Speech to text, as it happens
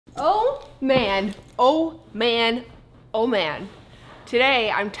Oh man, oh man, oh man. Today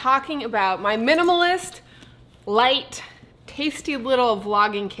I'm talking about my minimalist, light, tasty little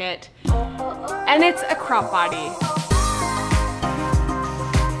vlogging kit, and it's a crop body.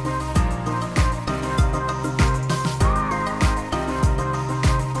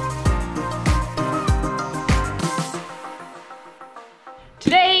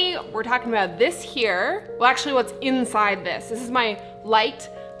 Today, we're talking about this here. Well, actually what's inside this. This is my light,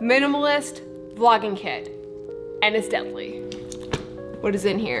 minimalist vlogging kit, and it's deadly. What is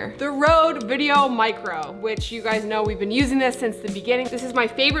in here? The Rode Video Micro, which you guys know we've been using this since the beginning. This is my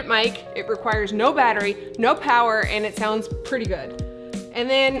favorite mic. It requires no battery, no power, and it sounds pretty good. And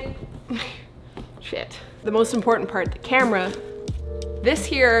then, shit. The most important part, the camera. This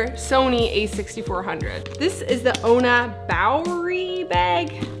here, Sony a6400. This is the Ona Bowery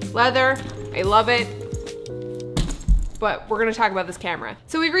bag. Leather, I love it. But we're gonna talk about this camera.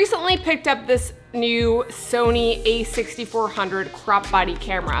 So we recently picked up this new Sony a6400 crop body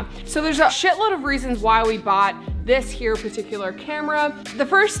camera. So there's a shitload of reasons why we bought this here particular camera. The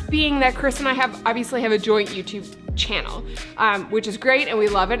first being that Chris and I obviously have a joint YouTube channel, which is great and we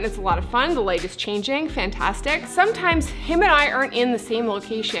love it and it's a lot of fun. The light is changing, fantastic. Sometimes him and I aren't in the same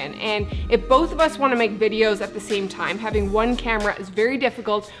location, and if both of us want to make videos at the same time, having one camera is very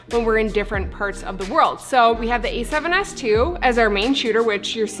difficult when we're in different parts of the world. So we have the a7S II as our main shooter,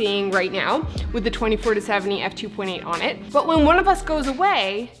 which you're seeing right now with the 24-70 f2.8 on it. But when one of us goes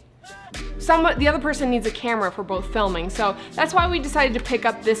away, the other person needs a camera for both filming. So that's why we decided to pick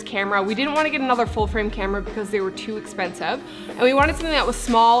up this camera. We didn't want to get another full frame camera because they were too expensive. And we wanted something that was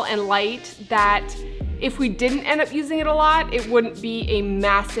small and light, that if we didn't end up using it a lot, it wouldn't be a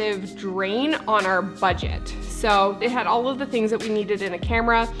massive drain on our budget. So it had all of the things that we needed in a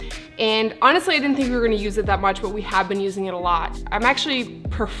camera. And honestly, I didn't think we were gonna use it that much, but we have been using it a lot. I'm actually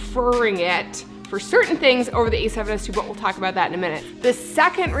preferring it for certain things over the a7S II, but we'll talk about that in a minute. The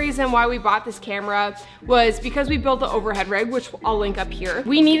second reason why we bought this camera was because we built the overhead rig, which I'll link up here.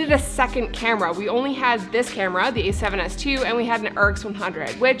 We needed a second camera. We only had this camera, the a7S II, and we had an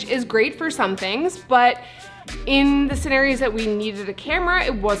RX100, which is great for some things, but in the scenarios that we needed a camera,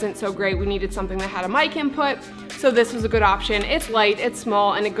 it wasn't so great. We needed something that had a mic input, so this was a good option. It's light, it's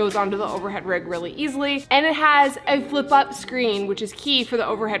small, and it goes onto the overhead rig really easily. And it has a flip-up screen, which is key for the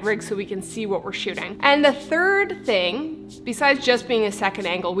overhead rig so we can see what we're shooting. And the third thing, besides just being a second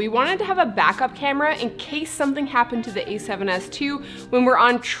angle, we wanted to have a backup camera in case something happened to the a7S II when we're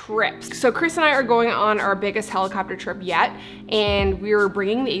on trips. So Chris and I are going on our biggest helicopter trip yet, and we were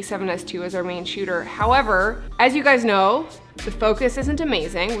bringing the a7S II as our main shooter. However, as you guys know, the focus isn't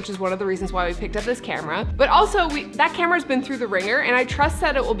amazing, which is one of the reasons why we picked up this camera. But also, that camera's been through the ringer, and I trust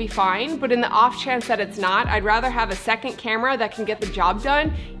that it will be fine, but in the off chance that it's not, I'd rather have a second camera that can get the job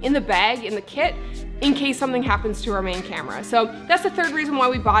done in the bag, in the kit, in case something happens to our main camera. So that's the third reason why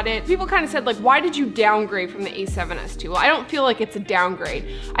we bought it. People kind of said, like, why did you downgrade from the a7S II? Well, I don't feel like it's a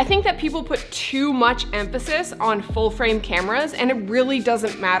downgrade. I think that people put too much emphasis on full frame cameras, and it really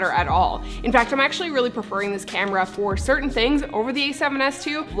doesn't matter at all. In fact, I'm actually really preferring this camera for certain things over the a7S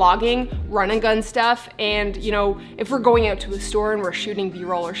II, vlogging, run and gun stuff, and you know, if we're going out to a store and we're shooting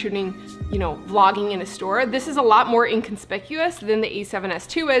B-roll or shooting, you know, vlogging in a store, this is a lot more inconspicuous than the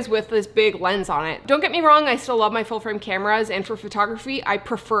a7S II is with this big lens on it. Don't get me wrong, I still love my full frame cameras, and for photography, I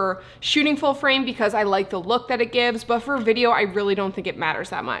prefer shooting full frame because I like the look that it gives, but for video, I really don't think it matters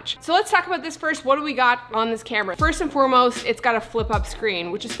that much. So let's talk about this first. What do we got on this camera? First and foremost, it's got a flip-up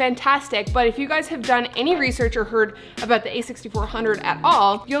screen, which is fantastic, but if you guys have done any research or heard about the a6400 at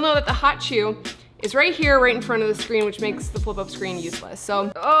all, you'll know that the hot shoe is right here, right in front of the screen, which makes the flip-up screen useless.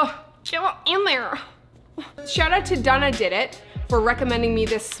 So, chill in there. Shout out to Donna Did It for recommending me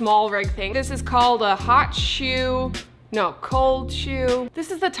this small rig thing. This is called a cold shoe.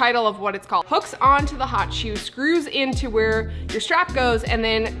 This is the title of what it's called. Hooks onto the hot shoe, screws into where your strap goes, and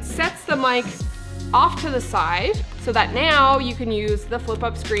then sets the mic off to the side so that now you can use the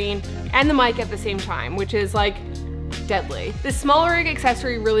flip-up screen and the mic at the same time, which is like deadly. This small rig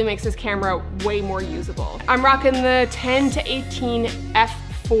accessory really makes this camera way more usable. I'm rocking the 10 to 18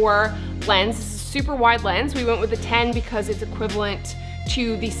 f4 lens. This is a super wide lens. We went with the 10 because it's equivalent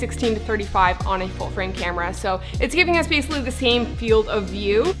to the 16 to 35 on a full frame camera. So it's giving us basically the same field of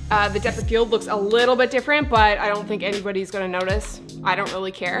view. The depth of field looks a little bit different, but I don't think anybody's gonna notice. I don't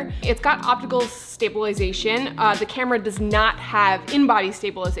really care. It's got optical stabilization. The camera does not have in-body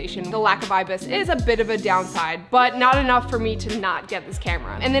stabilization. The lack of IBIS is a bit of a downside, but not enough for me to not get this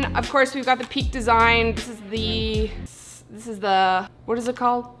camera. And then of course we've got the Peak design. This is This is the, what is it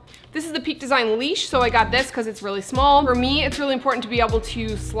called? This is the Peak Design leash, so I got this because it's really small. For me, it's really important to be able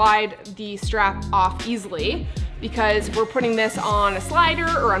to slide the strap off easily because we're putting this on a slider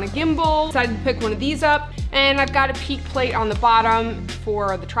or on a gimbal. Decided to pick one of these up, and I've got a Peak plate on the bottom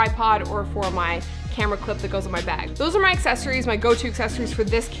for the tripod or for my camera clip that goes in my bag. Those are my accessories, my go-to accessories for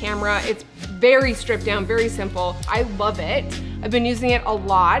this camera. It's very stripped down, very simple. I love it. I've been using it a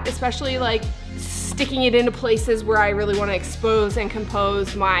lot, especially like sticking it into places where I really want to expose and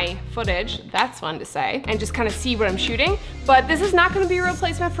compose my footage. That's fun to say, and just kind of see what I'm shooting. But this is not going to be a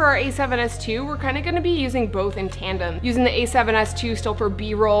replacement for our A7S II. We're kind of going to be using both in tandem. Using the A7S II still for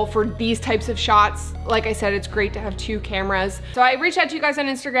B-roll for these types of shots. Like I said, it's great to have two cameras. So I reached out to you guys on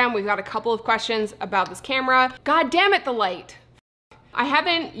Instagram. We've got a couple of questions about this camera. God damn it, the light. I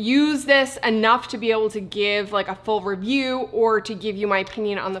haven't used this enough to be able to give like a full review or to give you my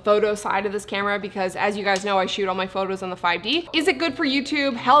opinion on the photo side of this camera because as you guys know, I shoot all my photos on the 5D. Is it good for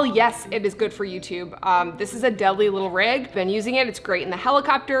YouTube? Hell yes, it is good for YouTube. This is a deadly little rig. Been using it, it's great in the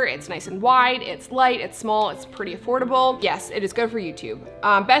helicopter, it's nice and wide, it's light, it's small, it's pretty affordable. Yes, it is good for YouTube.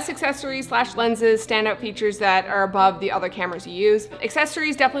 Best accessories / lenses, standout features that are above the other cameras you use.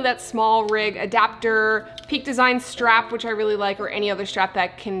 Accessories, definitely that small rig adapter, Peak Design strap, which I really like, or any other strap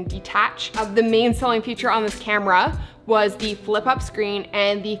that can detach. The main selling feature on this camera was the flip up screen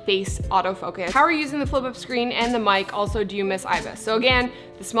and the face autofocus. How are you using the flip up screen and the mic? Also, do you miss IBIS? So again,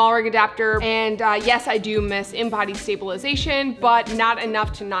 the small rig adapter, and yes, I do miss in-body stabilization, but not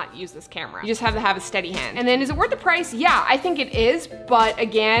enough to not use this camera. You just have to have a steady hand. And then is it worth the price? Yeah, I think it is, but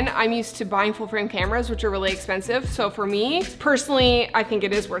again, I'm used to buying full frame cameras, which are really expensive. So for me, personally, I think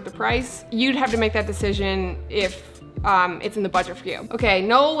it is worth the price. You'd have to make that decision if it's in the budget for you. Okay,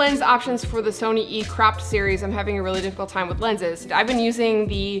 no lens options for the Sony E cropped series. I'm having a really difficult time with lenses. I've been using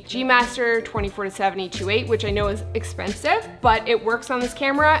the G Master 24-70 2.8, which I know is expensive, but it works on this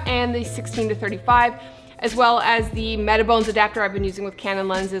camera, and the 16-35, as well as the Metabones adapter I've been using with Canon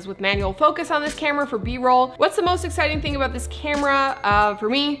lenses with manual focus on this camera for B-roll. What's the most exciting thing about this camera? For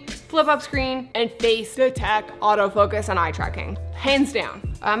me, flip up screen and face detect autofocus and eye tracking. Hands down.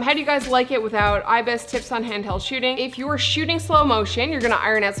 How do you guys like it without IBIS? Tips on handheld shooting. If you are shooting slow motion, you're gonna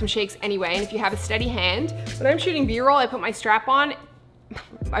iron out some shakes anyway, and if you have a steady hand, when I'm shooting B-roll, I put my strap on,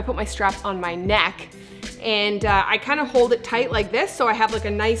 my neck, and I kind of hold it tight like this, so I have like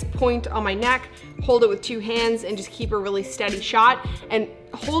a nice point on my neck, hold it with two hands, and just keep a really steady shot. And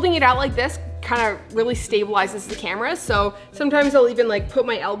holding it out like this kind of really stabilizes the camera, so sometimes I'll even like put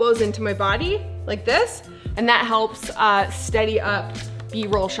my elbows into my body like this, and that helps steady up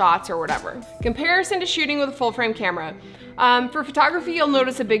B-roll shots or whatever. Comparison to shooting with a full frame camera. For photography, you'll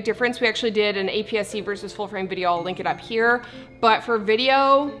notice a big difference. We actually did an APS-C versus full frame video. I'll link it up here. But for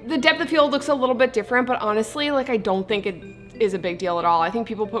video, the depth of field looks a little bit different, but honestly, like I don't think it is a big deal at all. I think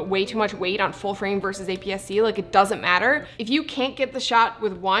people put way too much weight on full frame versus APS-C. Like it doesn't matter. If you can't get the shot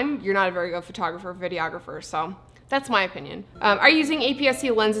with one, you're not a very good photographer or videographer, so. That's my opinion. Are you using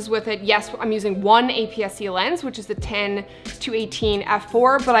APS-C lenses with it? Yes, I'm using one APS-C lens, which is the 10-18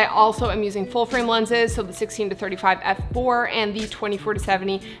 f4, but I also am using full frame lenses, so the 16-35 f4 and the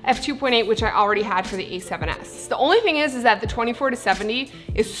 24-70 f2.8, which I already had for the A7S. The only thing is that the 24-70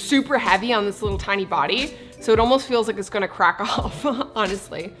 is super heavy on this little tiny body, so it almost feels like it's gonna crack off,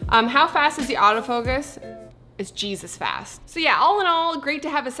 honestly. How fast is the autofocus? It's Jesus fast. So yeah, all in all, great to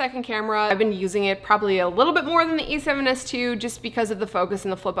have a second camera. I've been using it probably a little bit more than the A7S II just because of the focus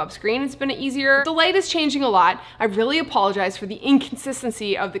and the flip up screen. It's been easier. The light is changing a lot. I really apologize for the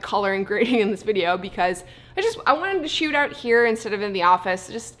inconsistency of the color and grading in this video because I wanted to shoot out here instead of in the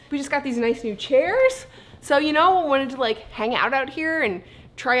office. We just got these nice new chairs. So, you know, I wanted to like hang out here and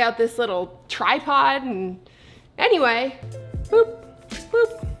try out this little tripod. And anyway, boop,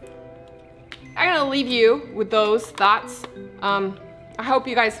 boop. I'm gonna leave you with those thoughts. I hope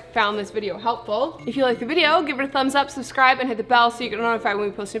you guys found this video helpful. If you like the video, give it a thumbs up, subscribe, and hit the bell so you get notified when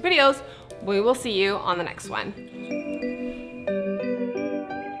we post new videos. We will see you on the next one.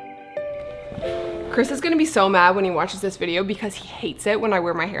 Chris is gonna be so mad when he watches this video because he hates it when I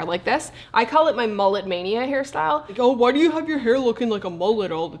wear my hair like this. I call it my mullet mania hairstyle. Like, oh, why do you have your hair looking like a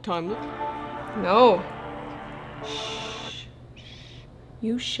mullet all the time? No. Shh.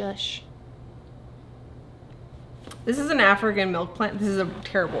 You shush. This is an African milk plant. This is a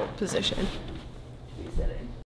terrible position.